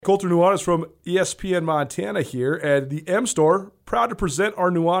Colter Nuanez from ESPN Montana here, and the M Store, proud to present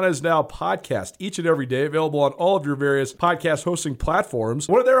our Nuanez Now podcast each and every day, available on all of your various podcast hosting platforms.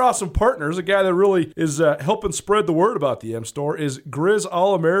 One of their awesome partners, a guy that really is helping spread the word about the M Store, is Grizz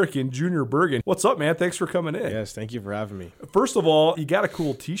All-American Junior Bergen. What's up, man? Thanks for coming in. Yes, thank you for having me. First of all, you got a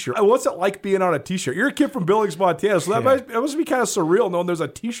cool t-shirt. What's it like being on a t-shirt? You're a kid from Billings, Montana, so that must be kind of surreal knowing there's a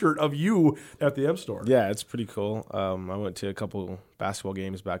t-shirt of you at the M Store. Yeah, it's pretty cool. I went to a couple basketball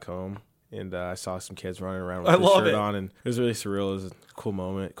games back home, and I saw some kids running around with the shirt on, and it was really surreal. It was a cool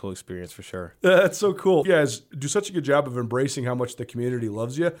moment, cool experience for sure. That's so cool. You guys do such a good job of embracing how much the community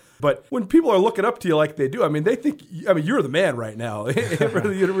loves you. But when people are looking up to you like they do, they think, you're the man right now for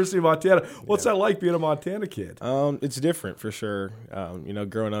the University of Montana. What's that like being a Montana kid? It's different for sure.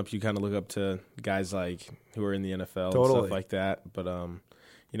 Growing up, you kind of look up to guys like who are in the NFL and stuff like that. But,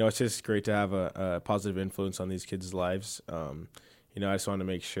 it's just great to have a positive influence on these kids' lives. I just want to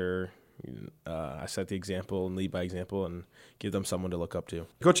make sure I set the example and lead by example and give them someone to look up to.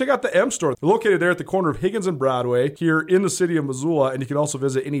 Go check out the M Store. They're located there at the corner of Higgins and Broadway here in the city of Missoula, and you can also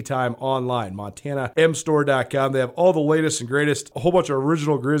visit anytime online, montanamstore.com. They have all the latest and greatest, a whole bunch of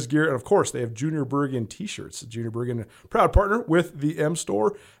original Grizz gear, and of course, they have Junior Bergen t-shirts. Junior Bergen, proud partner with the M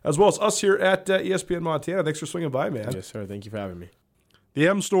Store, as well as us here at ESPN Montana. Thanks for swinging by, man. Yes, sir. Thank you for having me. The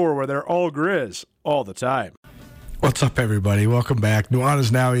M Store, where they're all Grizz all the time. What's up, everybody? Welcome back.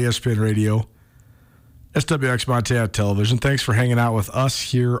 Nuanez Now, ESPN Radio, SWX Montana Television. Thanks for hanging out with us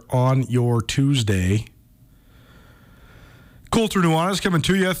here on your Tuesday. Colter Nuanez coming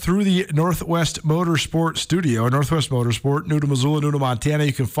to you through the Northwest Motorsport Studio. Northwest Motorsport, new to Missoula, new to Montana.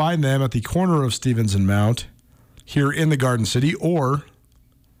 You can find them at the corner of Stevens and Mount here in the Garden City, or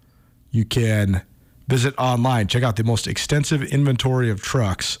you can visit online. Check out the most extensive inventory of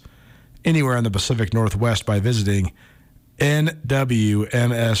trucks anywhere in the Pacific Northwest by visiting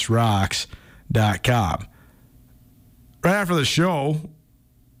nwmsrocks.com. Right after the show,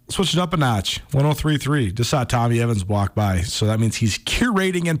 switch it up a notch. 103.3. Just saw Tommy Evans walk by, so that means he's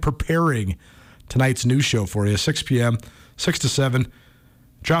curating and preparing tonight's news show for you. 6 p.m., 6 to 7,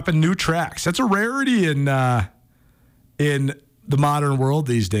 dropping new tracks. That's a rarity in the modern world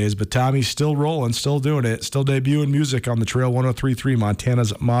these days, but Tommy's still rolling, still doing it, still debuting music on the Trail 103.3,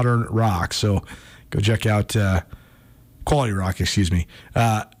 Montana's modern rock. So go check out Quality Rock, excuse me.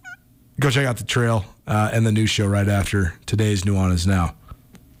 Go check out the Trail and the news show right after today's Nuanez Now.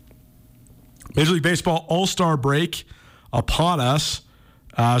 Major League Baseball All-Star break upon us.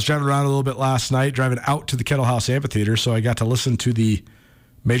 I was driving around a little bit last night, driving out to the Kettle House Amphitheater, so I got to listen to the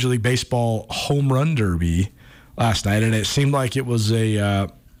Major League Baseball Home Run Derby last night, and it seemed like it was a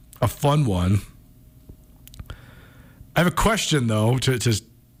fun one. I have a question, though,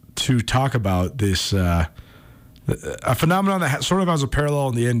 to talk about this a phenomenon that sort of has a parallel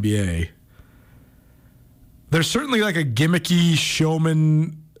in the NBA. There's certainly like a gimmicky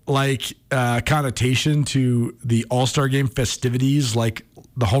showman-like connotation to the All-Star Game festivities, like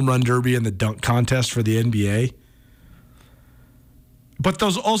the Home Run Derby and the dunk contest for the NBA. But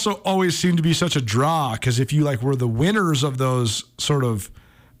those also always seem to be such a draw, because if you were the winners of those sort of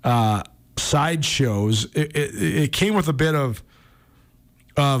side shows, it came with a bit of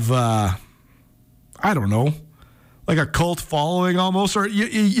I don't know, like a cult following almost, or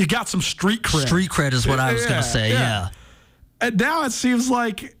you got some street cred. Street cred is what I was going to say. Yeah. And now it seems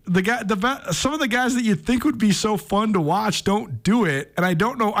like some of the guys that you'd think would be so fun to watch don't do it, and I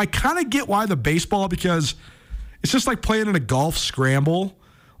don't know. I kind of get why the baseball, because it's just like playing in a golf scramble.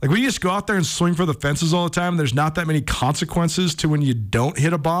 Like when you just go out there and swing for the fences all the time, there's not that many consequences to when you don't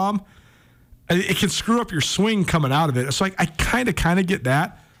hit a bomb. It can screw up your swing coming out of it. It's like I kind of get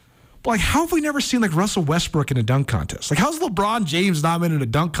that. But how have we never seen Russell Westbrook in a dunk contest? How's LeBron James not been in a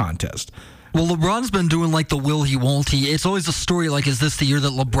dunk contest? Well, LeBron's been doing the will he won't he. It's always a story is this the year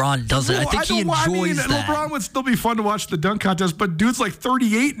that LeBron does it? I think he enjoys that. LeBron would still be fun to watch the dunk contest, but dude's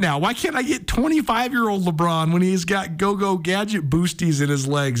 38 now. Why can't I get 25-year-old LeBron when he's got go-go gadget boosties in his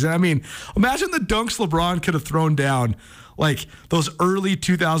legs? imagine the dunks LeBron could have thrown down, those early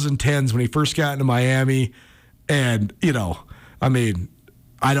 2010s when he first got into Miami. And,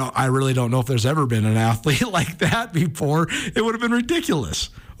 I really don't know if there's ever been an athlete like that before. It would have been ridiculous.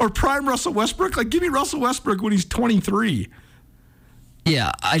 Or prime Russell Westbrook. Give me Russell Westbrook when he's 23.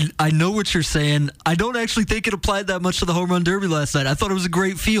 Yeah, I know what you're saying. I don't actually think it applied that much to the Home Run Derby last night. I thought it was a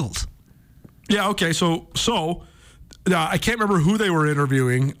great field. Yeah, okay. So I can't remember who they were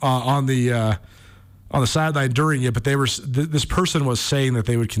interviewing on the sideline during it, but they were. This person was saying that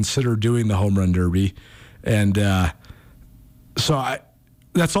they would consider doing the Home Run Derby, and that's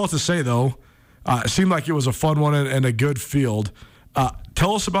all to say though. It seemed like it was a fun one and a good field.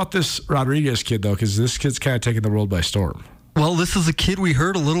 Tell us about this Rodriguez kid, though, because this kid's kind of taking the world by storm. Well, this is a kid we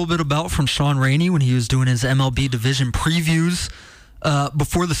heard a little bit about from Sean Rainey when he was doing his MLB division previews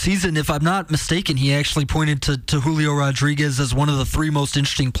before the season. If I'm not mistaken, he actually pointed to Julio Rodriguez as one of the 3 most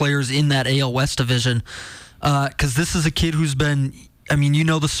interesting players in that AL West division, because this is a kid who's been, I mean, you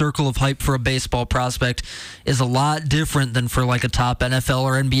know, the circle of hype for a baseball prospect is a lot different than for like a top NFL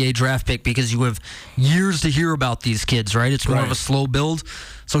or NBA draft pick, because you have years to hear about these kids, right? It's more of a slow build.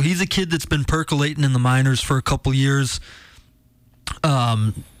 So he's a kid that's been percolating in the minors for a couple years.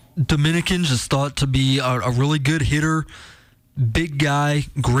 Dominican just thought to be a really good hitter, big guy,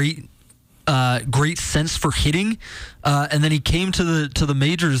 great sense for hitting, and then he came to the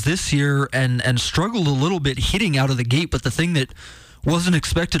majors this year and struggled a little bit hitting out of the gate. But the thing that wasn't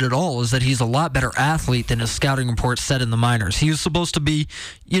expected at all is that he's a lot better athlete than his scouting report said in the minors. He was supposed to be,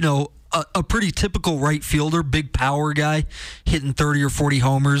 a pretty typical right fielder, big power guy, hitting 30 or 40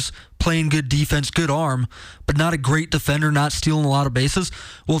 homers, playing good defense, good arm, but not a great defender, not stealing a lot of bases.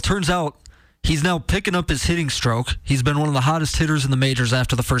 Well, it turns out he's now picking up his hitting stroke. He's been one of the hottest hitters in the majors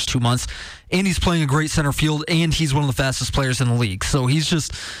after the first 2 months, and he's playing a great center field, and he's one of the fastest players in the league. So he's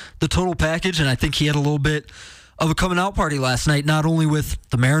just the total package, and I think he had a little bit of a coming out party last night, not only with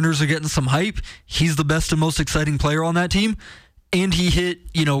the Mariners are getting some hype, he's the best and most exciting player on that team, and he hit,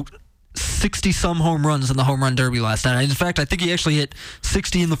 60-some home runs in the home run derby last night. In fact, I think he actually hit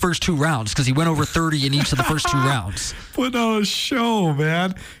 60 in the first 2 rounds because he went over 30 in each of the first 2 rounds. Put on a show,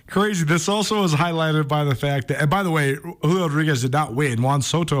 man. Crazy. This also is highlighted by the fact that, and by the way, Julio Rodriguez did not win. Juan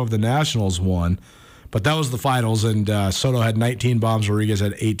Soto of the Nationals won, but that was the finals, and Soto had 19 bombs, Rodriguez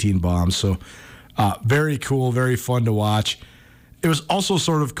had 18 bombs. So very cool, very fun to watch. It was also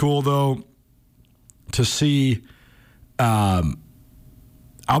sort of cool, though, to see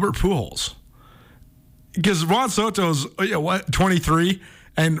Albert Pujols, because Juan Soto's 23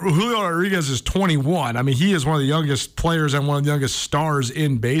 and Julio Rodriguez is 21. I mean, he is one of the youngest players and one of the youngest stars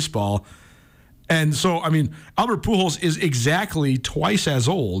in baseball. And so, I mean, Albert Pujols is exactly twice as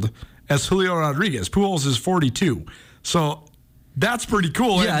old as Julio Rodriguez. Pujols is 42. So that's pretty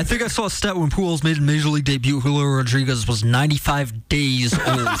cool. Yeah, I think I saw a stat when Pujols made a Major League debut, Julio Rodriguez was 95 days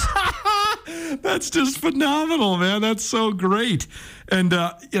old. That's just phenomenal, man. That's so great. And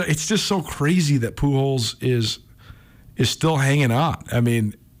it's just so crazy that Pujols is still hanging on. I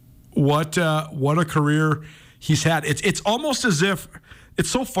mean, what a career he's had. It's almost as if it's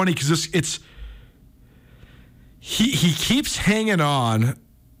so funny because he keeps hanging on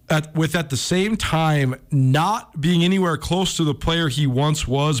at the same time not being anywhere close to the player he once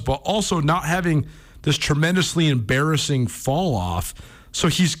was, but also not having this tremendously embarrassing fall off. So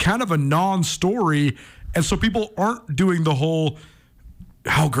he's kind of a non-story, and so people aren't doing the whole,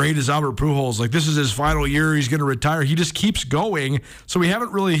 how great is Albert Pujols? Like, this is his final year, he's going to retire. He just keeps going. So we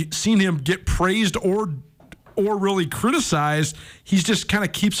haven't really seen him get praised or really criticized. He's just kind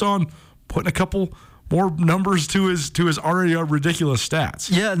of keeps on putting a couple more numbers to his already ridiculous stats.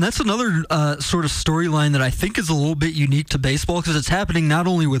 Yeah, and that's another sort of storyline that I think is a little bit unique to baseball, because it's happening not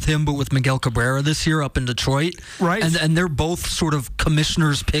only with him but with Miguel Cabrera this year up in Detroit. Right. And they're both sort of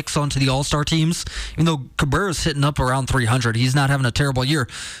commissioners' picks onto the All-Star teams. Even though Cabrera's hitting up around 300, he's not having a terrible year.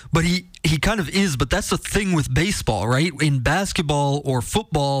 But he kind of is, but that's the thing with baseball, right? In basketball or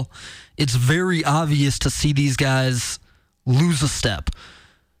football, it's very obvious to see these guys lose a step.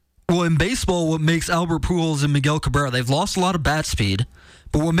 Well, in baseball, what makes Albert Pujols and Miguel Cabrera, they've lost a lot of bat speed,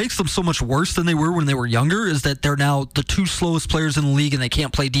 but what makes them so much worse than they were when they were younger is that they're now the 2 slowest players in the league and they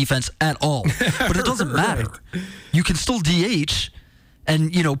can't play defense at all. But it doesn't matter. You can still DH,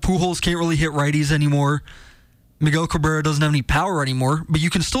 and, Pujols can't really hit righties anymore. Miguel Cabrera doesn't have any power anymore, but you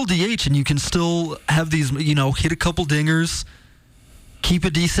can still DH and you can still have these, hit a couple dingers, keep a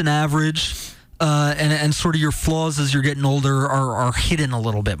decent average. And sort of your flaws as you're getting older are hidden a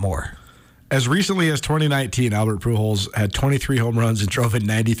little bit more. As recently as 2019, Albert Pujols had 23 home runs and drove in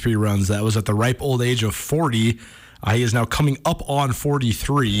 93 runs. That was at the ripe old age of 40. He is now coming up on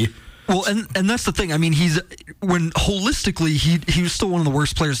 43. Well, and that's the thing. I mean, holistically, he was still one of the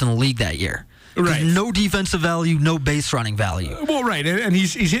worst players in the league that year. Right. No defensive value, no base running value. Well, right, and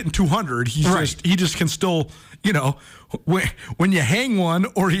he's hitting 200. He just can still, when you hang one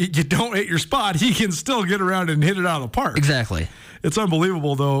or you don't hit your spot, he can still get around and hit it out of the park. Exactly. It's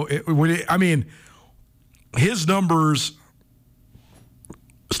unbelievable, though. His numbers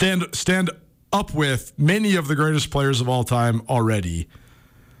stand up with many of the greatest players of all time already.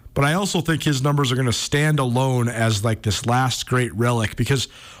 But I also think his numbers are going to stand alone as like this last great relic, because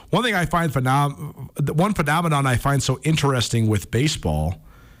one thing I find one phenomenon I find so interesting with baseball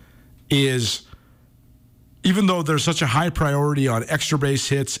is even though there's such a high priority on extra base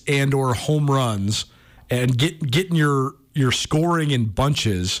hits and or home runs and getting your scoring in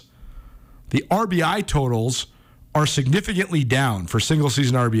bunches, the RBI totals are significantly down for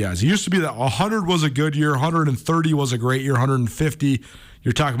single-season RBIs. It used to be that 100 was a good year, 130 was a great year, 150,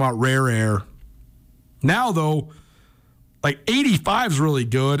 you're talking about rare air. Now, though, like 85 is really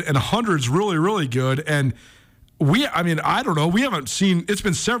good and 100 is really, really good. And I don't know. We haven't seen, it's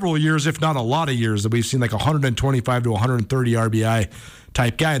been several years, if not a lot of years, that we've seen like 125 to 130 RBI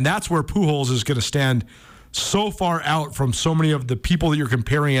type guy. And that's where Pujols is going to stand so far out from so many of the people that you're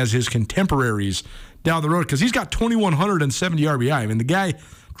comparing as his contemporaries down the road, because he's got 2,170 RBI. I mean, the guy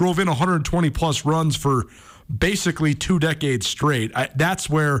drove in 120 plus runs for basically 2 decades straight. That's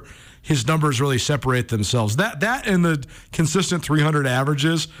where his numbers really separate themselves. That and the consistent 300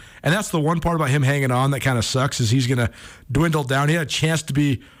 averages, and that's the one part about him hanging on that kind of sucks, is he's going to dwindle down. He had a chance to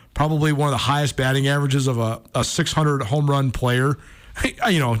be probably one of the highest batting averages of a 600 home run player.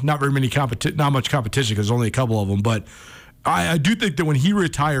 Not very many not much competition because there's only a couple of them, but I do think that when he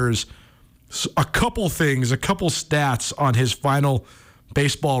retires, a couple stats on his final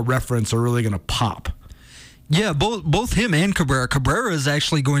Baseball Reference are really going to pop. Yeah, both him and Cabrera. Cabrera is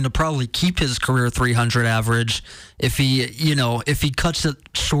actually going to probably keep his career 300 average if he cuts it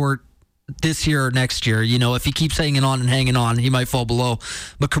short this year or next year. If he keeps hanging on, he might fall below.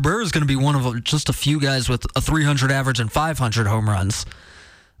 But Cabrera is going to be one of just a few guys with a 300 average and 500 home runs.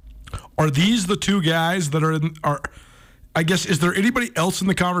 Are these the two guys that are? I guess, is there anybody else in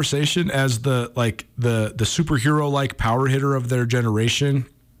the conversation as the superhero-like power hitter of their generation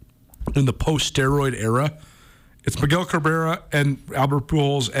in the post-steroid era? It's Miguel Cabrera and Albert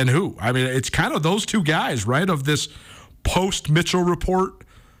Pujols, and who? I mean, it's kind of those two guys, right, of this post-Mitchell report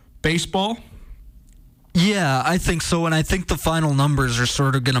baseball? Yeah, I think so, and I think the final numbers are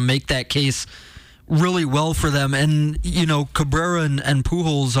sort of going to make that case really well for them. And, Cabrera and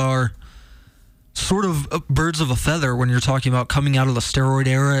Pujols are sort of birds of a feather when you're talking about coming out of the steroid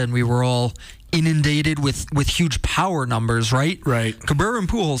era, and we were all inundated with huge power numbers, right? Right. Cabrera and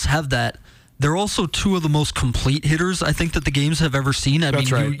Pujols have that. They're also two of the most complete hitters I think that the games have ever seen.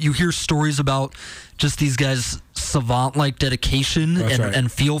 That's right. You hear stories about just these guys' savant-like dedication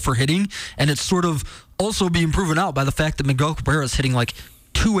and feel for hitting, and it's sort of also being proven out by the fact that Miguel Cabrera is hitting like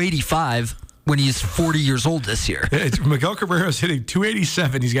 285 when he's 40 years old this year. Miguel Cabrera is hitting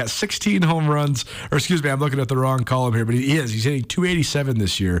 287. He's got 16 home runs. Or excuse me, I'm looking at the wrong column here, but he's hitting 287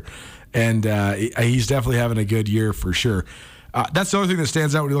 this year, and he's definitely having a good year for sure. That's the other thing that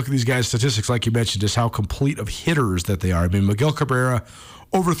stands out when you look at these guys' statistics, like you mentioned, is how complete of hitters that they are. I mean, Miguel Cabrera,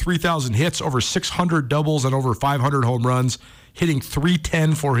 over 3,000 hits, over 600 doubles, and over 500 home runs, hitting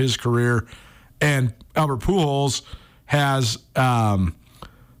 310 for his career. And Albert Pujols has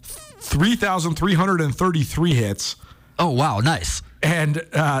 3,333 hits. Oh, wow, nice. And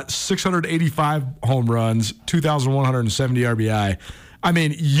 685 home runs, 2,170 RBI. I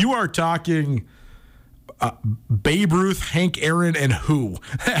mean, you are talking Babe Ruth, Hank Aaron, and who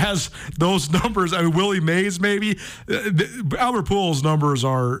has those numbers? I mean, Willie Mays, maybe. Albert Pujols' numbers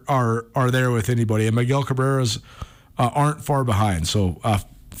are there with anybody, and Miguel Cabrera's aren't far behind. So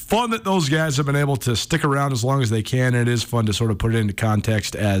fun that those guys have been able to stick around as long as they can, and it is fun to sort of put it into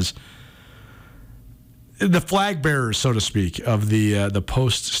context as the flag bearers, so to speak, of the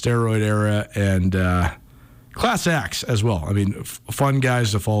post-steroid era and class acts as well. I mean, fun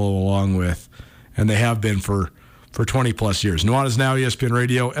guys to follow along with. And they have been for 20-plus years. Nuanez Now, ESPN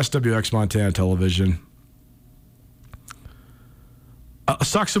Radio, SWX Montana Television.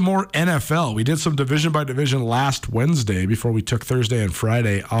 Let's talk some more NFL. We did some division by division last Wednesday before we took Thursday and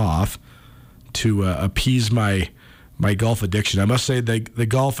Friday off to appease my golf addiction. I must say the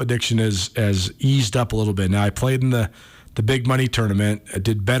golf addiction has eased up a little bit. Now, I played in the big money tournament. I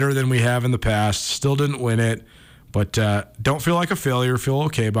did better than we have in the past. Still didn't win it. But don't feel like a failure. Feel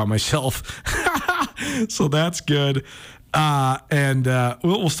okay about myself. So that's good. And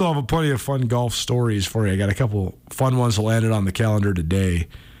we'll still have plenty of fun golf stories for you. I got a couple fun ones that landed on the calendar today.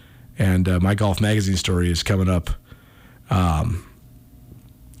 And my golf magazine story is coming up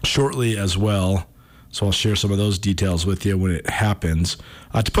shortly as well. So I'll share some of those details with you when it happens.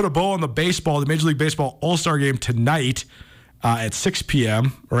 To put a bow on the Major League Baseball All-Star Game tonight at 6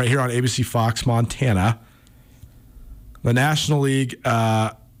 p.m. right here on ABC Fox, Montana. The National League,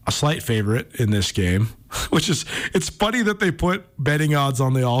 a slight favorite in this game, which is, it's funny that they put betting odds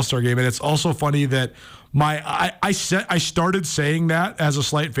on the All-Star Game, and it's also funny that I started saying that as a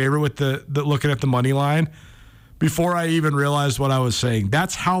slight favorite with the looking at the money line before I even realized what I was saying.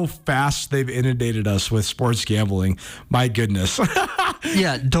 That's how fast they've inundated us with sports gambling. My goodness.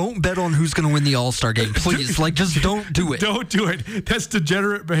 Yeah, don't bet on who's going to win the All-Star game, please. Like, just don't do it. Don't do it. That's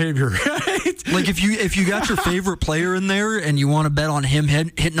degenerate behavior, right? Like, if you got your favorite player in there and you want to bet on him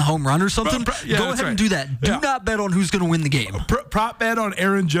hitting a home run or something, go ahead and do that. Do not bet on who's going to win the game. Prop bet on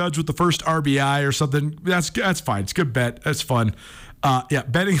Aaron Judge with the first RBI or something. That's fine. It's a good bet. That's fun.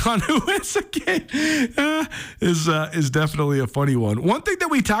 Betting on who wins a game is definitely a funny one. One thing that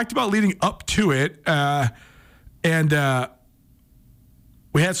we talked about leading up to it, and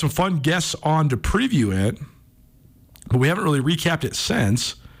we had some fun guests on to preview it, but we haven't really recapped it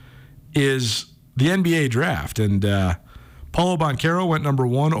since, is the NBA draft. And Paulo Banchero went number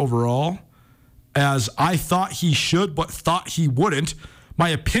 1 overall, as I thought he should, but thought he wouldn't. My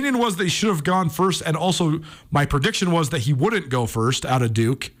opinion was that he should have gone first, and also my prediction was that he wouldn't go first out of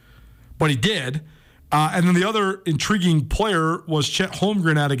Duke, but he did. And then the other intriguing player was Chet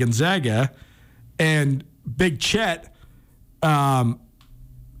Holmgren out of Gonzaga, and Big Chet,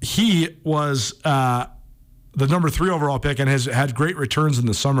 he was the number 3 overall pick and has had great returns in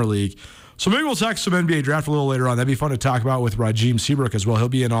the Summer League. So maybe we'll talk some NBA draft a little later on. That'd be fun to talk about with Rajim Seabrook as well. He'll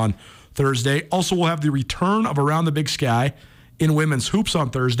be in on Thursday. Also, we'll have the return of Around the Big Sky in women's hoops on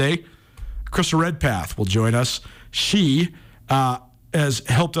Thursday. Krista Redpath will join us. She has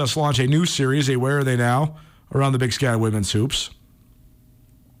helped us launch a new series, a Where Are They Now? Around the Big Sky women's hoops.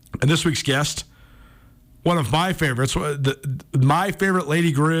 And this week's guest, one of my favorites, my favorite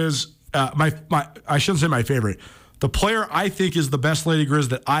Lady Grizz, I shouldn't say my favorite. The player I think is the best Lady Grizz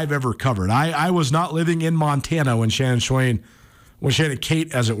that I've ever covered. I was not living in Montana when Shannon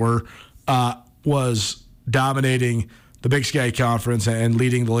Kate, as it were, was dominating the Big Sky Conference and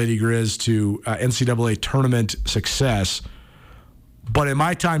leading the Lady Grizz to NCAA tournament success. But in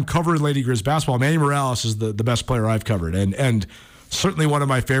my time covering Lady Grizz basketball, Mandy Morales is the best player I've covered, and certainly one of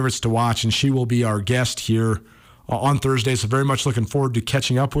my favorites to watch, and she will be our guest here on Thursday. So very much looking forward to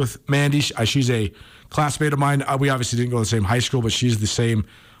catching up with Mandy. She's a classmate of mine. We obviously didn't go to the same high school, but she's the same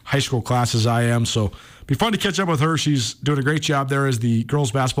high school class as I am. So it'll be fun to catch up with her. She's doing a great job there as the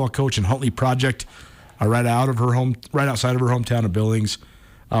girls basketball coach in Huntley Project, right outside of her hometown of Billings.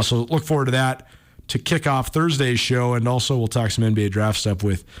 So look forward to that to kick off Thursday's show, and also we'll talk some NBA draft stuff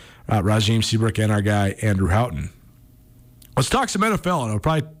with Rajim Seabrook and our guy Andrew Houghton. Let's talk some NFL, and I'll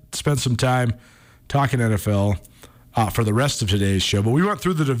probably spend some time talking NFL for the rest of today's show. But we went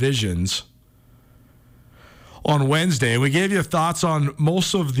through the divisions on Wednesday, and we gave you thoughts on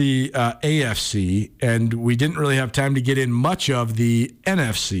most of the AFC, and we didn't really have time to get in much of the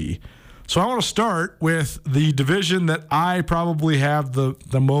NFC. So I want to start with the division that I probably have the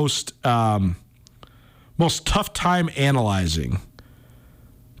most tough time analyzing,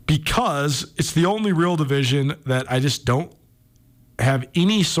 because it's the only real division that I just don't have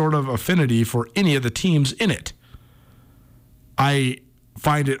any sort of affinity for any of the teams in it. I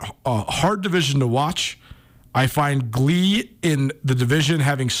find it a hard division to watch. I find glee in the division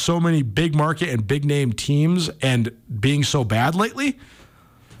having so many big market and big name teams and being so bad lately.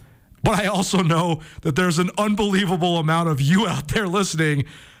 But I also know that there's an unbelievable amount of you out there listening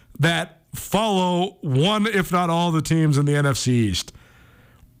that follow one, if not all, the teams in the NFC East.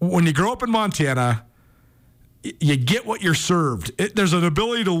 When you grow up in Montana, you get what you're served. There's an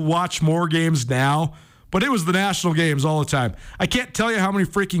ability to watch more games now, but it was the national games all the time. I can't tell you how many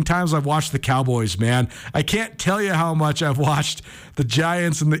freaking times I've watched the Cowboys, man. I can't tell you how much I've watched the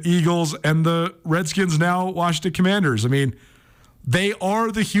Giants and the Eagles and the Redskins, now Washington Commanders. I mean, they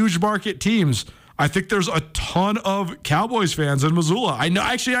are the huge market teams. I think there's a ton of Cowboys fans in Missoula. I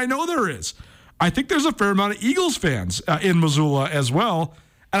know there is. I think there's a fair amount of Eagles fans in Missoula as well.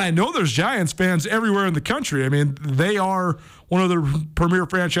 And I know there's Giants fans everywhere in the country. I mean, they are one of the premier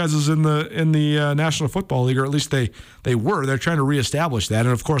franchises in the National Football League, or at least they were. They're trying to reestablish that.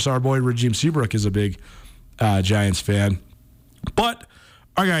 And, of course, our boy Rajim Seabrook is a big Giants fan. But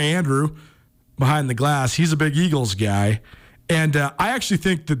our guy Andrew, behind the glass, he's a big Eagles guy. And I actually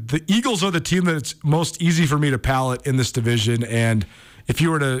think that the Eagles are the team that it's most easy for me to palate in this division. And if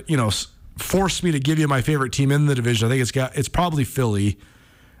you were to, force me to give you my favorite team in the division, I think it's probably Philly.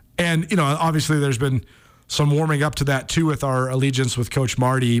 And, obviously there's been some warming up to that, too, with our allegiance with Coach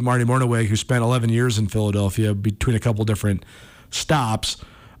Marty Mornaway, who spent 11 years in Philadelphia between a couple different stops.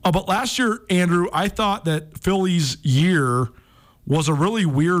 But last year, Andrew, I thought that Philly's year was a really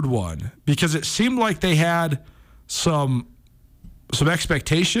weird one, because it seemed like they had some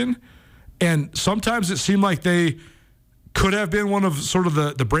expectation, and sometimes it seemed like they could have been one of sort of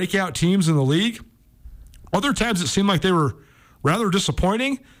the breakout teams in the league. Other times it seemed like they were rather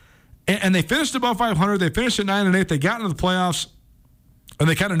disappointing. And they finished above 500. They finished at 9-8. They got into the playoffs, and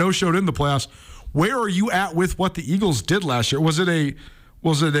they kind of no-showed in the playoffs. Where are you at with what the Eagles did last year? Was it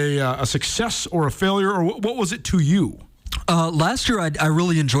a success or a failure, or what was it to you? Last year, I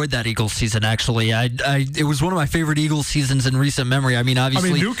really enjoyed that Eagles season, actually. It was one of my favorite Eagles seasons in recent memory. I mean,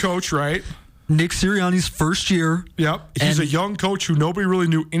 obviously... new coach, right? Nick Sirianni's first year. Yep. He's a young coach who nobody really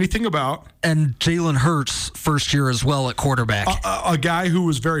knew anything about. And Jalen Hurts' first year as well at quarterback. A guy who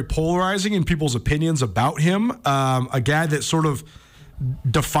was very polarizing in people's opinions about him. A guy that sort of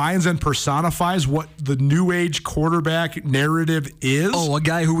defines and personifies what the new age quarterback narrative is. Oh, a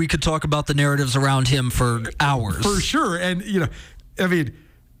guy who we could talk about the narratives around him for hours. For sure. And,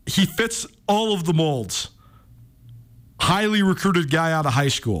 he fits all of the molds. Highly recruited guy out of high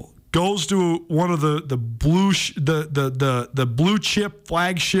school. Goes to one of the blue chip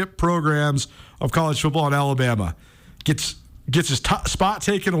flagship programs of college football in Alabama. Gets his spot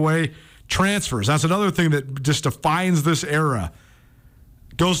taken away, transfers. That's another thing that just defines this era.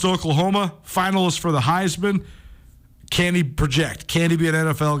 Goes to Oklahoma, finalist for the Heisman. Can he project? Can he be an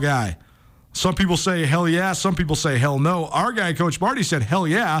NFL guy? Some people say hell yeah. Some people say hell no. Our guy, Coach Marty, said hell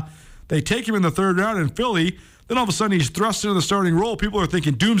yeah. They take him in the third round in Philly. Then all of a sudden he's thrust into the starting role. People are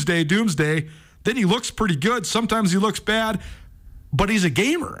thinking doomsday. Then he looks pretty good. Sometimes he looks bad, but he's a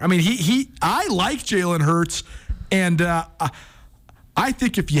gamer. I mean, I like Jalen Hurts, and I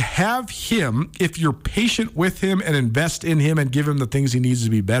think if you have him, if you're patient with him and invest in him and give him the things he needs to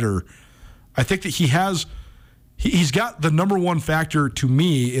be better, I think that he's got the number one factor to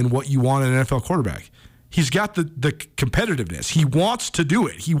me in what you want in an NFL quarterback. He's got the competitiveness. He wants to do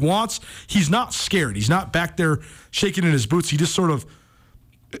it. He's not scared. He's not back there shaking in his boots. He just sort of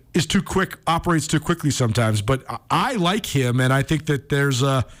is too quick, operates too quickly sometimes. But I like him, and I think that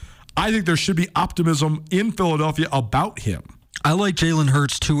there should be optimism in Philadelphia about him. I like Jalen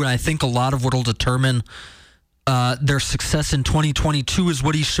Hurts too, and I think a lot of what will determine their success in 2022 is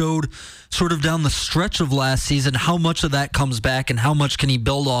what he showed sort of down the stretch of last season. How much of that comes back and how much can he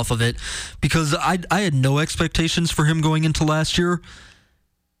build off of it? Because I had no expectations for him going into last year.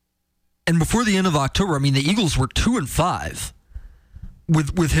 And before the end of October, I mean, the Eagles were 2-5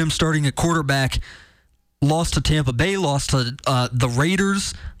 with him starting at quarterback. Lost to Tampa Bay, lost to the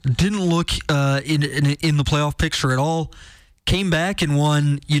Raiders. Didn't look in the playoff picture at all. Came back and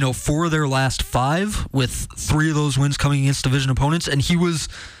won, 4 of their last 5, with 3 of those wins coming against division opponents, and he was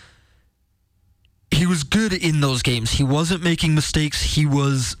good in those games. He wasn't making mistakes. He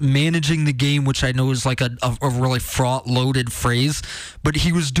was managing the game, which I know is like a really fraught, loaded phrase, but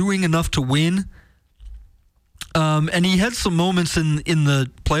he was doing enough to win. And he had some moments in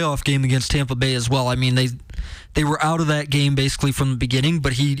the playoff game against Tampa Bay as well. I mean, they were out of that game basically from the beginning,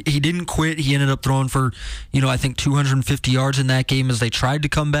 but he didn't quit. He ended up throwing for, I think 250 yards in that game as they tried to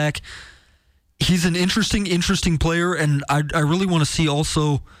come back. He's an interesting player, and I really want to see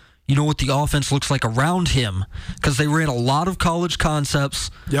also, what the offense looks like around him, because they ran a lot of college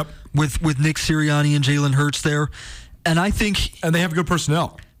concepts. Yep. With Nick Sirianni and Jalen Hurts there, and I think they have good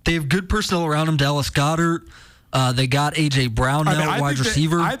personnel. They have good personnel around him. Dallas Goedert. They got A.J. Brown now, wide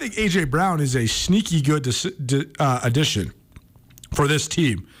receiver. I think A.J. Brown is a sneaky good addition for this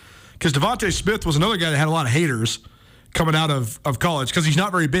team, because Devontae Smith was another guy that had a lot of haters coming out of college because he's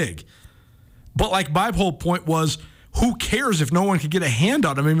not very big. But like my whole point was, who cares if no one can get a hand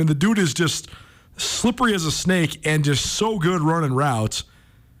on him? I mean, the dude is just slippery as a snake and just so good running routes.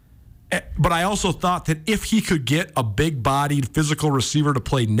 But I also thought that if he could get a big-bodied physical receiver to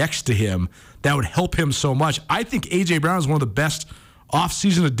play next to him, that would help him so much. I think A.J. Brown is one of the best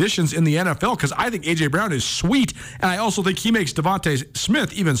offseason additions in the NFL, because I think A.J. Brown is sweet, and I also think he makes Devontae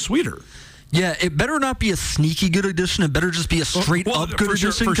Smith even sweeter. Yeah, it better not be a sneaky good addition. It better just be a straight-up good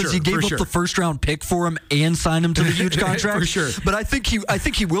addition, because you gave up the first-round pick for him and signed him to the huge contract. For sure. But I think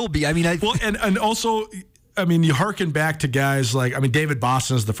he will be. I mean, and also, I mean, you hearken back to guys like, David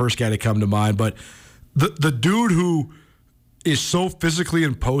Boston is the first guy to come to mind, but the dude who is so physically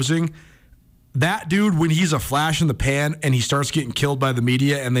imposing, that dude, when he's a flash in the pan and he starts getting killed by the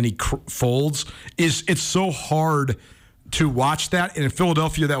media and then he folds, it's so hard to watch that. And in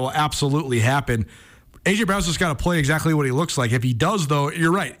Philadelphia, that will absolutely happen. A.J. Brown's just got to play exactly what he looks like. If he does, though,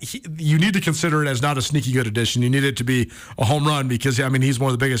 you're right. You need to consider it as not a sneaky good addition. You need it to be a home run, because, he's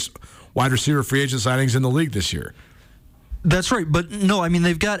one of the biggest wide receiver free agent signings in the league this year. That's right. But, no,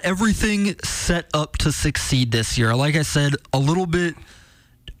 they've got everything set up to succeed this year. Like I said, a little bit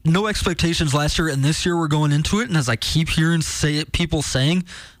no expectations last year, and this year we're going into it. And as I keep hearing people saying,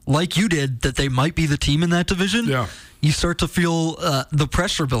 like you did, that they might be the team in that division, you start to feel the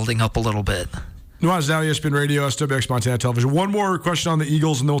pressure building up a little bit. Nuanez now, ESPN Radio, SWX Montana Television. One more question on the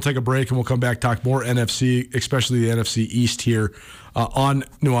Eagles, and then we'll take a break, and we'll come back, talk more NFC, especially the NFC East here on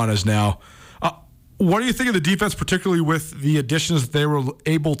Nuanez now. What do you think of the defense, particularly with the additions that they were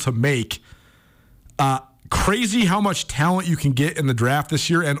able to make? Crazy how much talent you can get in the draft this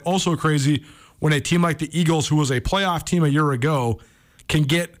year, and also crazy when a team like the Eagles, who was a playoff team a year ago, can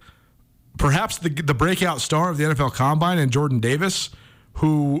get perhaps the breakout star of the NFL Combine and Jordan Davis,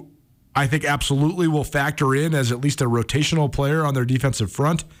 who I think absolutely will factor in as at least a rotational player on their defensive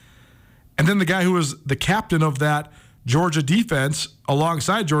front. And then the guy who was the captain of that Georgia defense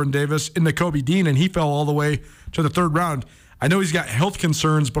alongside Jordan Davis in Nakobe Dean, and he fell all the way to the third round. I know he's got health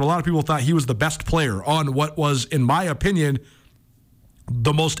concerns, but a lot of people thought he was the best player on what was, in my opinion,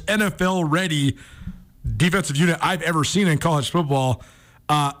 the most NFL-ready defensive unit I've ever seen in college football.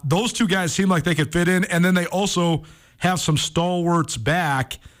 Those two guys seem like they could fit in, and then they also have some stalwarts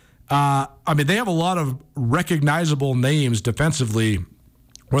back. They have a lot of recognizable names defensively,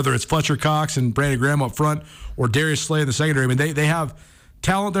 whether it's Fletcher Cox and Brandon Graham up front or Darius Slay in the secondary. They have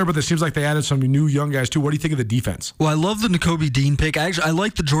talent there, but it seems like they added some new young guys too. What do you think of the defense? Well, I love the Nakobe Dean pick. I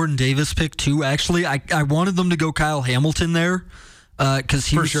like the Jordan Davis pick too, actually. I wanted them to go Kyle Hamilton there because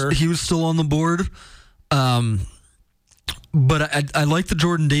he was still on the board. But I like the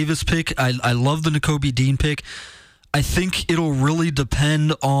Jordan Davis pick. I love the Nakobe Dean pick. I think it'll really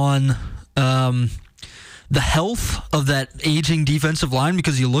depend on the health of that aging defensive line,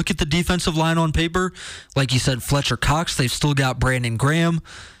 because you look at the defensive line on paper, like you said, Fletcher Cox, they've still got Brandon Graham,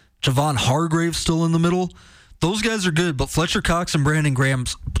 Javon Hargrave still in the middle. Those guys are good, but Fletcher Cox and Brandon Graham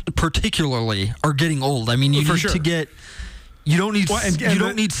particularly are getting old. I mean, you don't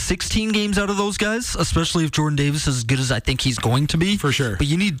need 16 games out of those guys, especially if Jordan Davis is as good as I think he's going to be. For sure. But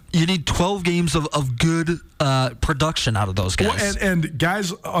you need 12 games of good production out of those guys. Well, and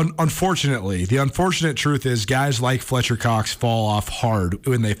guys, unfortunately, the unfortunate truth is guys like Fletcher Cox fall off hard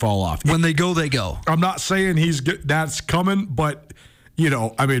when they fall off. When they go, they go. I'm not saying that's coming, but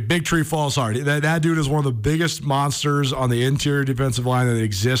big tree falls hard. That dude is one of the biggest monsters on the interior defensive line that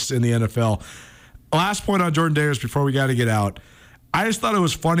exists in the NFL. Last point on Jordan Davis before we got to get out. I just thought it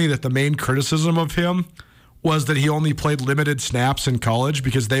was funny that the main criticism of him was that he only played limited snaps in college,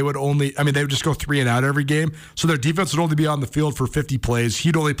 because they would just go 3 and out every game. So their defense would only be on the field for 50 plays.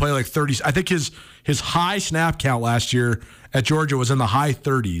 He'd only play like 30. I think his high snap count last year at Georgia was in the high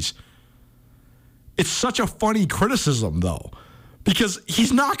 30s. It's such a funny criticism, though, because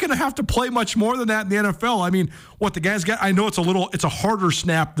he's not going to have to play much more than that in the NFL. I mean, what the guy's got, I know it's a harder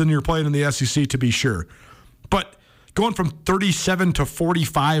snap than you're playing in the SEC, to be sure. But going from 37 to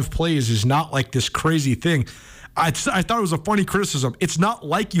 45 plays is not like this crazy thing. I thought it was a funny criticism. It's not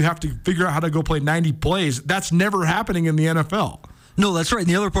like you have to figure out how to go play 90 plays. That's never happening in the NFL. No, that's right. And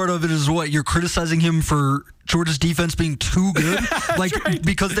the other part of it is what you're criticizing him for Georgia's defense being too good, right.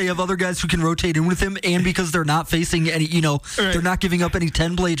 Because they have other guys who can rotate in with him, and because they're not facing any, they're not giving up any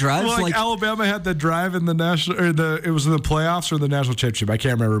 10-play drives. Well, like Alabama had the drive in the national, it was in the playoffs or the national championship. I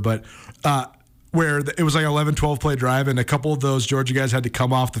can't remember, but where it was like 11, 12 play drive, and a couple of those Georgia guys had to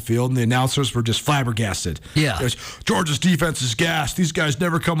come off the field, and the announcers were just flabbergasted. Yeah. Georgia's defense is gassed. These guys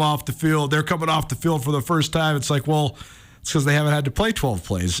never come off the field. They're coming off the field for the first time. It's like, well, it's because they haven't had to play 12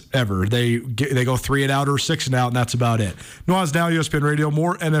 plays ever. They go 3 and out or 6 and out, and that's about it. Nuanez Now, ESPN Radio,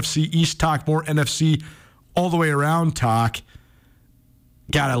 more NFC East talk, more NFC all the way around talk.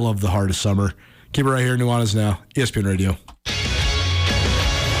 God, I love the heart of summer. Keep it right here, Nuanez Now, ESPN Radio.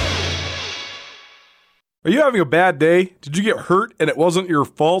 Are you having a bad day? Did you get hurt and it wasn't your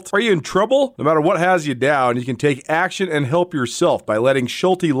fault? Are you in trouble? No matter what has you down, you can take action and help yourself by letting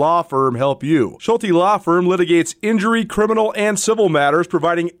Schulte Law Firm help you. Schulte Law Firm litigates injury, criminal, and civil matters,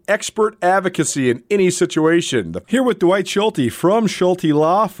 providing expert advocacy in any situation. Here with Dwight Schulte from Schulte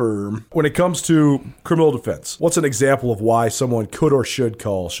Law Firm. When it comes to criminal defense, what's an example of why someone could or should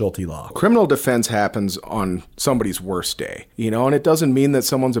call Schulte Law? Criminal defense happens on somebody's worst day, and it doesn't mean that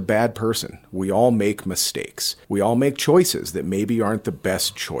someone's a bad person. We all make mistakes. We all make choices that maybe aren't the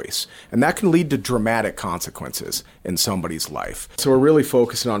best choice, and that can lead to dramatic consequences in somebody's life. So we're really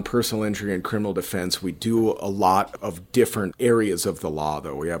focusing on personal injury and criminal defense. We do a lot of different areas of the law,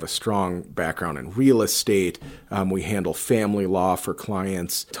 though. We have a strong background in real estate. We handle family law for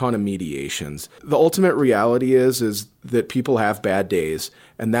clients, ton of mediations. The ultimate reality is that people have bad days,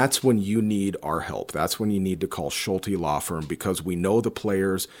 and that's when you need our help. That's when you need to call Schulte Law Firm, because we know the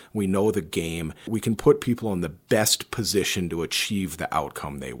players, we know the game. We can put people in the best position to achieve the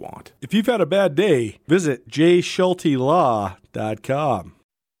outcome they want. If you've had a bad day, visit jschultelaw.com.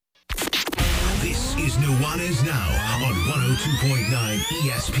 This is Nuanez Now on 102.9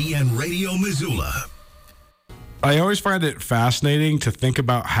 ESPN Radio Missoula. I always find it fascinating to think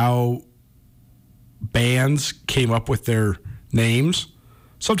about how bands came up with their names.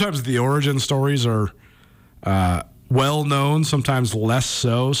 sometimes the origin stories are well known, sometimes less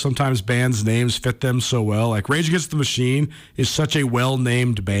so. Sometimes bands' names fit them so well. Like Rage Against the Machine is such a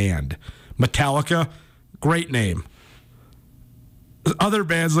well-named band. Metallica, great name. Other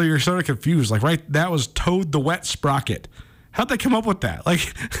bands, like, you're sort of confused. Like, right, that was Toad the Wet Sprocket. How'd they come up with that?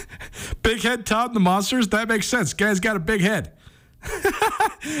 Like, Big Head Todd and the Monsters? That makes sense. Guy's got a big head.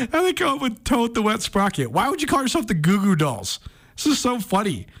 How'd they come up with Toad the Wet Sprocket? Why would you call yourself the Goo Goo Dolls? This is so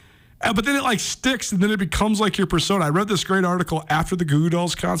funny. But then it like sticks, and then it becomes like your persona. I read this great article after the Goo Goo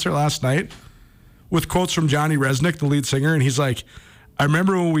Dolls concert last night with quotes from Johnny Resnick, the lead singer, and he's like, I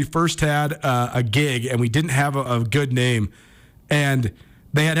remember when we first had a gig and we didn't have a good name, and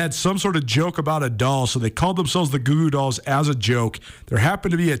they had some sort of joke about a doll, so they called themselves the Goo Goo Dolls as a joke. There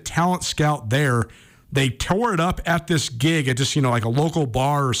happened to be a talent scout there. They tore it up at this gig at just, like a local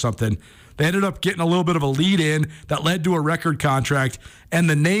bar or something. They ended up getting a little bit of a lead in that led to a record contract, and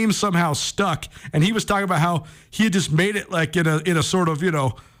the name somehow stuck. And he was talking about how he had just made it like in a sort of,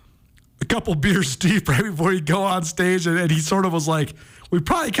 a couple beers deep right before he'd go on stage. And he sort of was like, we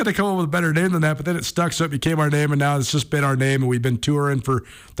probably could have come up with a better name than that, but then it stuck, so it became our name, and now it's just been our name, and we've been touring for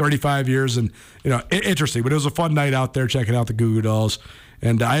 35 years. And, interesting. But it was a fun night out there checking out the Goo Goo Dolls.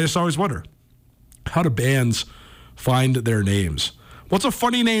 And I just always wonder, how do bands find their names? What's a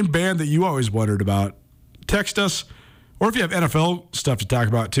funny name band that you always wondered about? Text us, or if you have NFL stuff to talk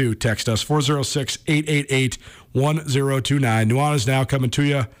about too, text us, 406-888-1029. Nuanez now coming to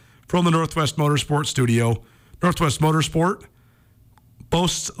you from the Northwest Motorsport studio. Northwest Motorsport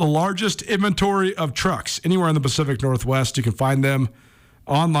boasts the largest inventory of trucks anywhere in the Pacific Northwest. You can find them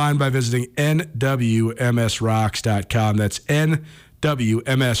online by visiting nwmsrocks.com. That's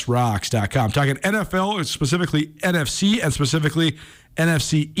nwmsrocks.com. Talking NFL, specifically NFC, and specifically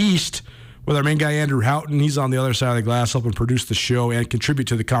NFC East, with our main guy, Andrew Houghton. He's on the other side of the glass, helping produce the show and contribute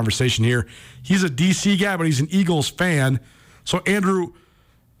to the conversation here. He's a DC guy, but he's an Eagles fan. So, Andrew,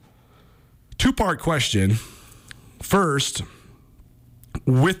 two-part question. First,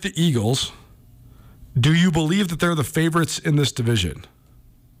 with the Eagles, do you believe that they're the favorites in this division?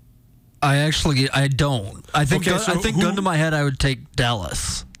 I don't. I think gun to my head, I would take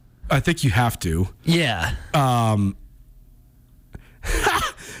Dallas. I think you have to. Yeah.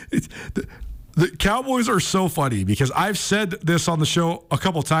 The Cowboys are so funny because I've said this on the show a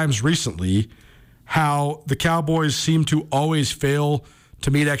couple times recently, how the Cowboys seem to always fail to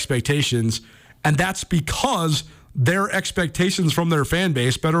meet expectations, and that's because their expectations from their fan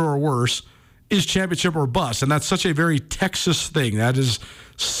base, better or worse, is championship or bust. And that's such a very Texas thing. That is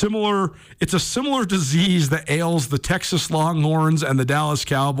similar. It's a similar disease that ails the Texas Longhorns and the Dallas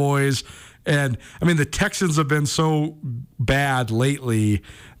Cowboys. And I mean, the Texans have been so bad lately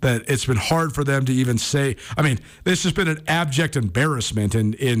that it's been hard for them to even say. I mean, this has been an abject embarrassment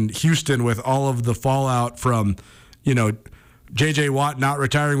in Houston with all of the fallout from, J.J. Watt not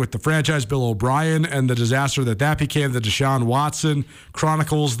retiring with the franchise, Bill O'Brien, and the disaster that became, the Deshaun Watson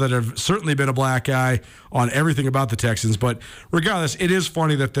chronicles that have certainly been a black eye on everything about the Texans. But regardless, it is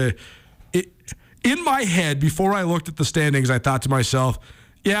funny that in my head, before I looked at the standings, I thought to myself,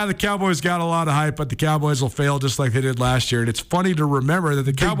 yeah, the Cowboys got a lot of hype, but the Cowboys will fail just like they did last year. And it's funny to remember that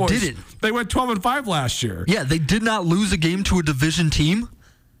the Cowboys, they went 12-5 last year. Yeah, they did not lose a game to a division team.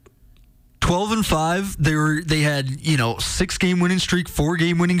 12-5. They had 6-game winning streak,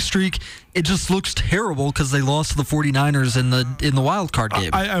 4-game winning streak. It just looks terrible because they lost to the 49ers in the wild card game.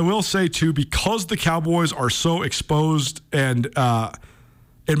 I will say too, because the Cowboys are so exposed and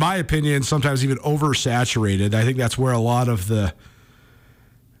in my opinion sometimes even oversaturated, I think that's where a lot of the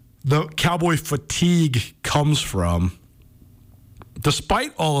Cowboy fatigue comes from.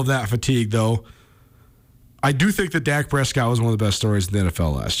 Despite all of that fatigue, though, I do think that Dak Prescott was one of the best stories in the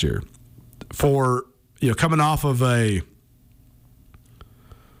NFL last year. For coming off of what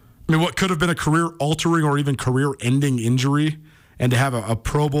could have been a career-altering or even career-ending injury, and to have a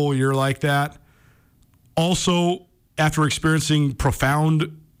Pro Bowl year like that. Also, after experiencing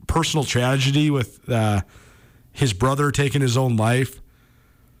profound personal tragedy with his brother taking his own life,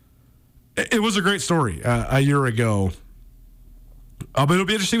 it was a great story a year ago. But it'll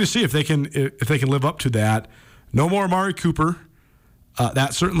be interesting to see if they can live up to that. No more Amari Cooper.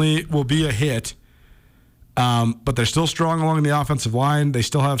 That certainly will be a hit. But they're still strong along the offensive line. They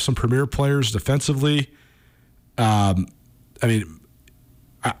still have some premier players defensively. I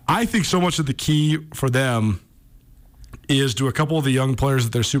think so much of the key for them is do a couple of the young players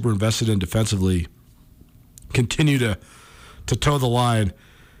that they're super invested in defensively continue to toe the line.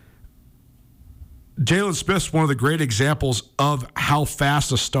 Jalen Smith's one of the great examples of how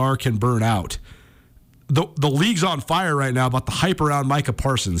fast a star can burn out. the league's on fire right now about the hype around Micah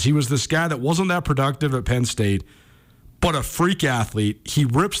Parsons. He was this guy that wasn't that productive at Penn State, but a freak athlete. He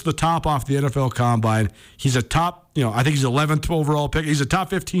rips the top off the NFL Combine. He's a top, I think he's 11th overall pick. He's a top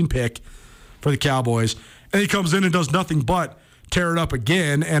 15 pick for the Cowboys. And he comes in and does nothing but tear it up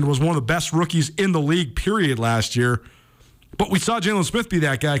again and was one of the best rookies in the league, period, last year. But we saw Jalen Smith be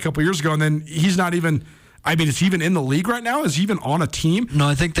that guy a couple years ago, and then he's not even – is he even in the league right now? Is he even on a team? No,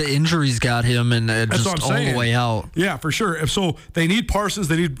 I think the injuries got him and just all the way out. Yeah, for sure. So they need Parsons.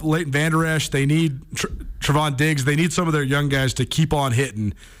 They need Leighton Vander Esch. They need Trevon Diggs. They need some of their young guys to keep on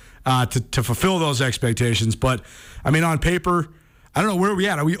hitting to fulfill those expectations. But, on paper, I don't know, where are we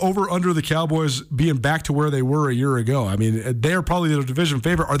at? Are we over under the Cowboys being back to where they were a year ago? They are probably the division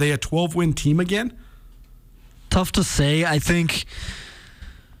favorite. Are they a 12-win team again? Tough to say. I think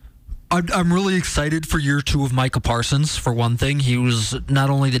I'm really excited for year 2 of Micah Parsons, for one thing. He was not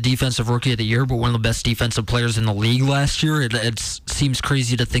only the defensive rookie of the year, but one of the best defensive players in the league last year. It seems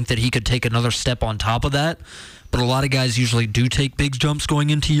crazy to think that he could take another step on top of that, but a lot of guys usually do take big jumps going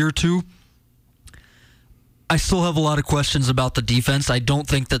into year 2. I still have a lot of questions about the defense. I don't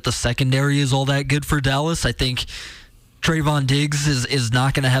think that the secondary is all that good for Dallas. I think Trevon Diggs is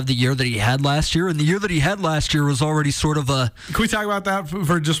not going to have the year that he had last year, and the year that he had last year was already sort of a... Can we talk about that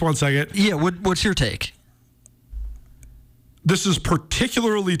for just 1 second? Yeah, what's your take? This is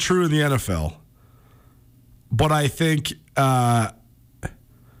particularly true in the NFL, but I think that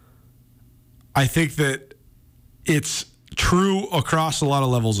it's true across a lot of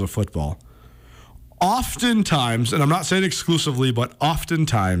levels of football. Oftentimes, and I'm not saying exclusively, but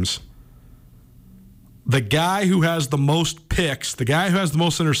oftentimes, the guy who has the most picks, the guy who has the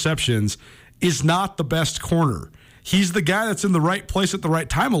most interceptions, is not the best corner. He's the guy that's in the right place at the right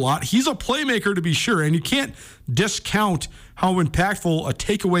time a lot. He's a playmaker, to be sure, and you can't discount how impactful a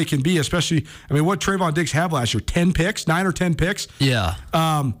takeaway can be, especially, what Trevon Diggs had last year? 10 picks? 9 or 10 picks? Yeah.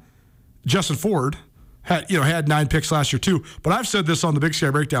 Justin Ford had 9 picks last year too. But I've said this on the Big Sky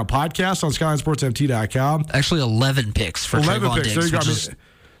Breakdown podcast on SkylineSportsMT.com. Actually, 11 picks for Trevon Diggs, which is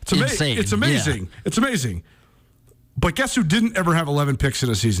insane. It's amazing. Yeah. It's amazing. But guess who didn't ever have 11 picks in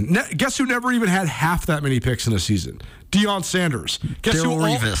a season? Guess who never even had half that many picks in a season? Deion Sanders.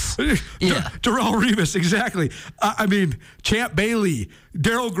 Darrelle Revis. Yeah. Darrelle Revis, exactly. Champ Bailey,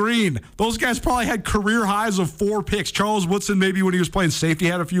 Darrell Green. Those guys probably had career highs of 4 picks. Charles Woodson, maybe when he was playing safety,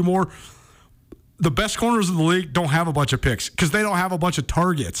 had a few more. The best corners in the league don't have a bunch of picks because they don't have a bunch of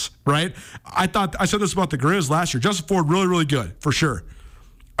targets, right? I said this about the Grizz last year. Justin Ford, really, really good, for sure.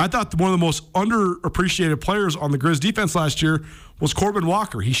 I thought one of the most underappreciated players on the Grizz defense last year was Corbin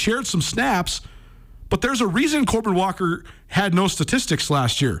Walker. He shared some snaps, but there's a reason Corbin Walker had no statistics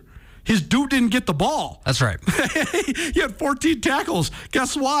last year. His dude didn't get the ball. That's right. He had 14 tackles.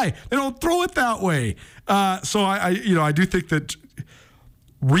 Guess why? They don't throw it that way. So I do think that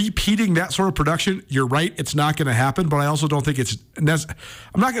repeating that sort of production, you're right, it's not going to happen, but I also don't think I'm not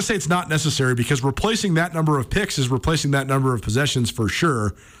going to say it's not necessary because replacing that number of picks is replacing that number of possessions for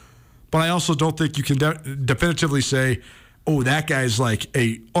sure, but I also don't think you can definitively say, oh, that guy's like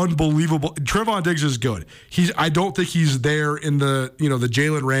a unbelievable... Trevon Diggs is good. I don't think he's there in the the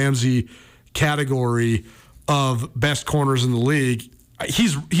Jalen Ramsey category of best corners in the league.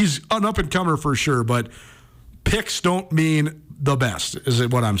 He's an up-and-comer for sure, but picks don't mean the best, is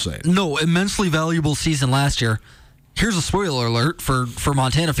what I'm saying. No, immensely valuable season last year. Here's a spoiler alert for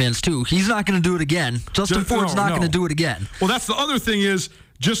Montana fans, too. He's not going to do it again. Justin Ford's not going to do it again. Well, that's the other thing is,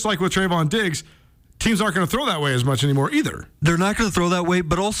 just like with Trevon Diggs, teams aren't going to throw that way as much anymore either. They're not going to throw that way,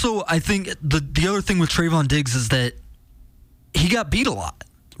 but also I think the other thing with Trevon Diggs is that he got beat a lot.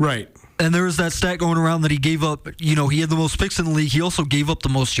 Right. And there was that stat going around that he gave up, he had the most picks in the league. He also gave up the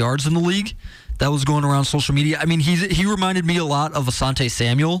most yards in the league. That was going around social media. He reminded me a lot of Asante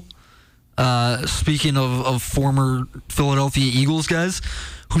Samuel, speaking of former Philadelphia Eagles guys,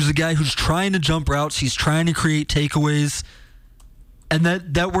 who's a guy who's trying to jump routes. He's trying to create takeaways, and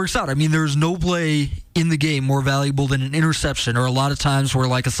that works out. There's no play in the game more valuable than an interception, or a lot of times where,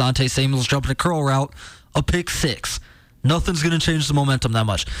 like Asante Samuel's jumping a curl route, a pick six. Nothing's going to change the momentum that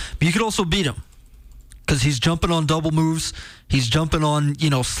much. But you could also beat him because he's jumping on double moves. He's jumping on,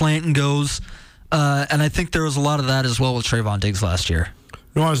 slant and goes. And I think there was a lot of that as well with Trevon Diggs last year.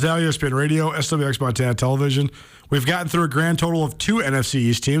 Nuanez now, ESPN Radio, SWX Montana Television. We've gotten through a grand total of 2 NFC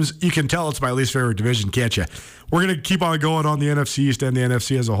East teams. You can tell it's my least favorite division, can't you? We're going to keep on going on the NFC East and the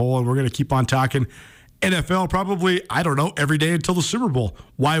NFC as a whole, and we're going to keep on talking NFL probably, every day until the Super Bowl.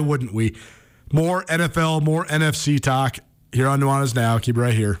 Why wouldn't we? More NFL, more NFC talk here on Nuanez Now. Keep it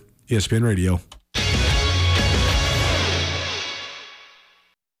right here, ESPN Radio.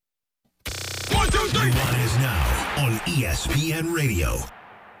 Nuanez Now on ESPN Radio.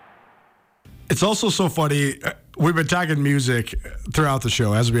 It's also so funny. We've been talking music throughout the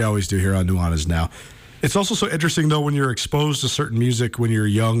show, as we always do here on Nuanez Now. It's also so interesting, though, when you're exposed to certain music when you're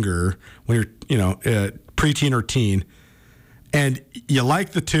younger, when you're, preteen or teen, and you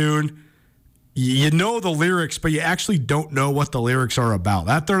like the tune, you know the lyrics, but you actually don't know what the lyrics are about.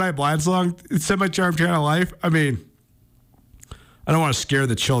 That Third Eye Blind song, Semi-Charmed Kind of Life, I mean, I don't want to scare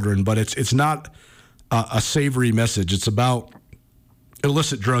the children, but it's not a savory message. It's about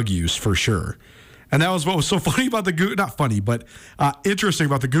illicit drug use for sure. And that was what was so funny about not funny, but interesting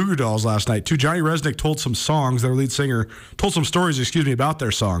about the Goo Goo Dolls last night, too. Johnny Resnick told some songs, their lead singer, told some stories, about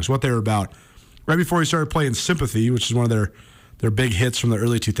their songs, what they were about. Right before he started playing Sympathy, which is one of their big hits from the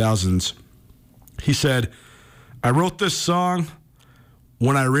early 2000s, he said, I wrote this song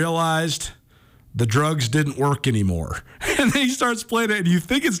when I realized the drugs didn't work anymore. And then he starts playing it, and you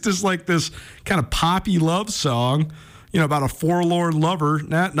think it's just like this kind of poppy love song, about a forlorn lover.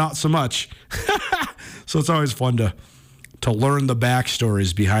 Not so much. So it's always fun to learn the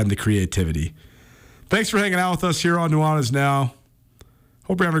backstories behind the creativity. Thanks for hanging out with us here on Nuanez Now.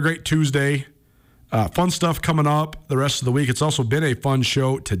 Hope you're having a great Tuesday. Fun stuff coming up the rest of the week. It's also been a fun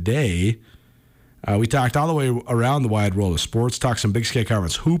show today. We talked all the way around the wide world of sports, talked some Big Sky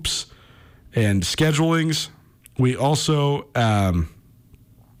Conference hoops and schedulings. We also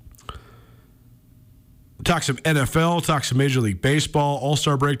talk some NFL, talk some Major League Baseball,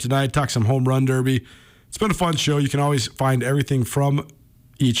 All-Star break tonight, talk some home run derby. It's been a fun show. You can always find everything from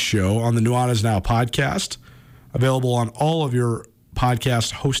each show on the Nuanez Now podcast, available on all of your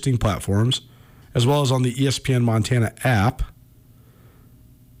podcast hosting platforms, as well as on the ESPN Montana app.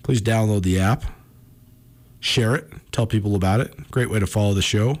 Please download the app, share it, tell people about it. Great way to follow the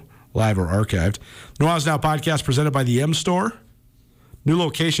show, live or archived. Nuanez Now podcast presented by the M Store. New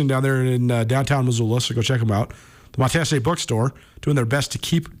location down there in downtown Missoula, so go check them out. The Montana State Bookstore, doing their best to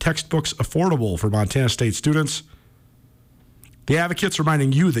keep textbooks affordable for Montana State students. The Advocates,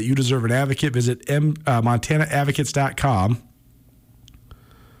 reminding you that you deserve an advocate. Visit montanaadvocates.com.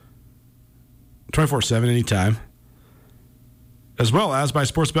 24/7, anytime. As well as by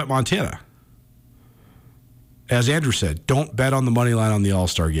Sportsbet Montana. As Andrew said, don't bet on the money line on the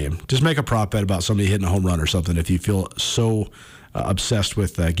All-Star game. Just make a prop bet about somebody hitting a home run or something if you feel so obsessed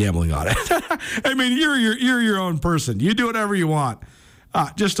with gambling on it. I mean, you're your own person. You do whatever you want.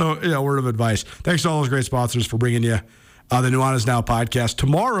 Just a word of advice. Thanks to all those great sponsors for bringing you the Nuanez Now podcast.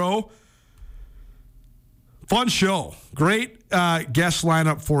 Tomorrow, fun show. Great guest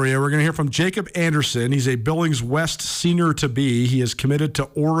lineup for you. We're going to hear from Jacob Anderson. He's a Billings West senior-to-be. He is committed to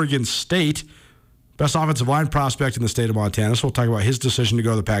Oregon State. Best offensive line prospect in the state of Montana. So we'll talk about his decision to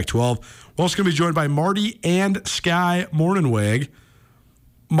go to the Pac-12. We're also going to be joined by Marty and Sky Mornenweg.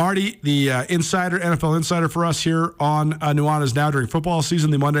 Marty, the NFL insider for us here on Nuanez Now during football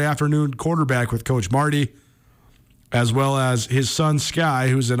season, the Monday afternoon quarterback with Coach Marty, as well as his son Sky,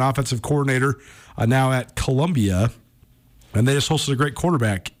 who's an offensive coordinator now at Columbia. And they just hosted a great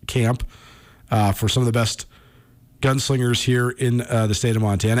quarterback camp for some of the best gunslingers here in the state of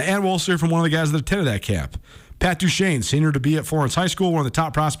Montana. And we'll also hear from one of the guys that attended that camp. Pat Duchesne, senior to be at Florence High School, one of the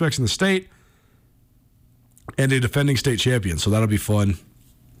top prospects in the state, and a defending state champion. So that'll be fun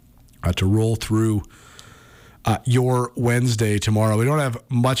to roll through your Wednesday tomorrow. We don't have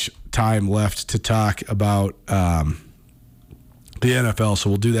much time left to talk about the NFL,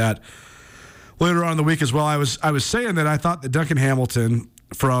 so we'll do that later on in the week as well. I was saying that I thought that Duncan Hamilton,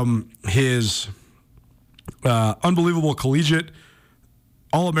 from his unbelievable collegiate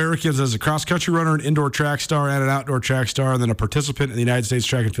All-Americans as a cross-country runner, an indoor track star, and an outdoor track star, and then a participant in the United States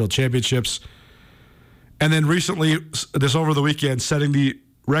Track and Field Championships. And then recently, this over the weekend, setting the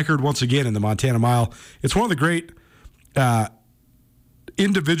record once again in the Montana Mile. It's one of the great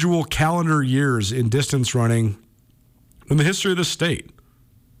individual calendar years in distance running in the history of the state.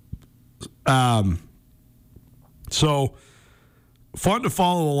 So fun to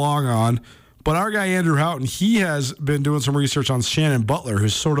follow along on. But our guy, Andrew Houghton, he has been doing some research on Shannon Butler,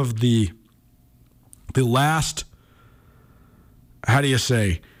 who's sort of the last,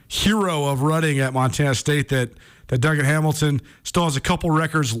 hero of running at Montana State that Duncan Hamilton still has a couple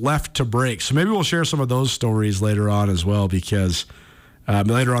records left to break. So maybe we'll share some of those stories later on as well, because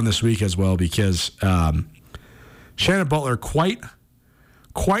later on this week as well, because Shannon Butler, quite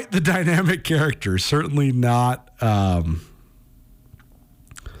the dynamic character. Certainly not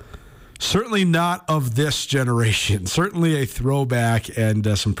of this generation. Certainly a throwback,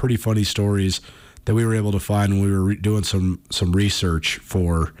 and some pretty funny stories that we were able to find when we were doing some research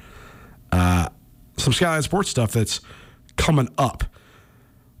for some Skyline Sports stuff that's coming up.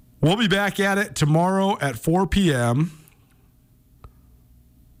 We'll be back at it tomorrow at 4 p.m.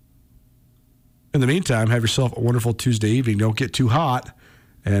 In the meantime, have yourself a wonderful Tuesday evening. Don't get too hot,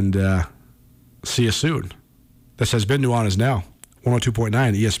 and see you soon. This has been Nuanez Now, 102.9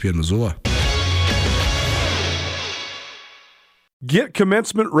 ESPN Missoula. Get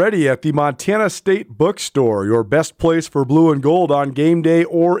commencement ready at the Montana State Bookstore, your best place for blue and gold on game day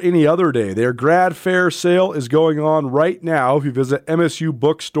or any other day. Their grad fair sale is going on right now if you visit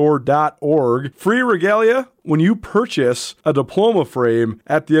msubookstore.org. Free regalia when you purchase a diploma frame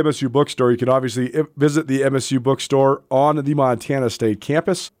at the MSU Bookstore. You can obviously visit the MSU Bookstore on the Montana State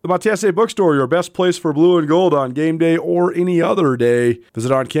campus. The Montana State Bookstore, your best place for blue and gold on game day or any other day.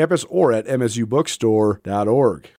 Visit on campus or at msubookstore.org.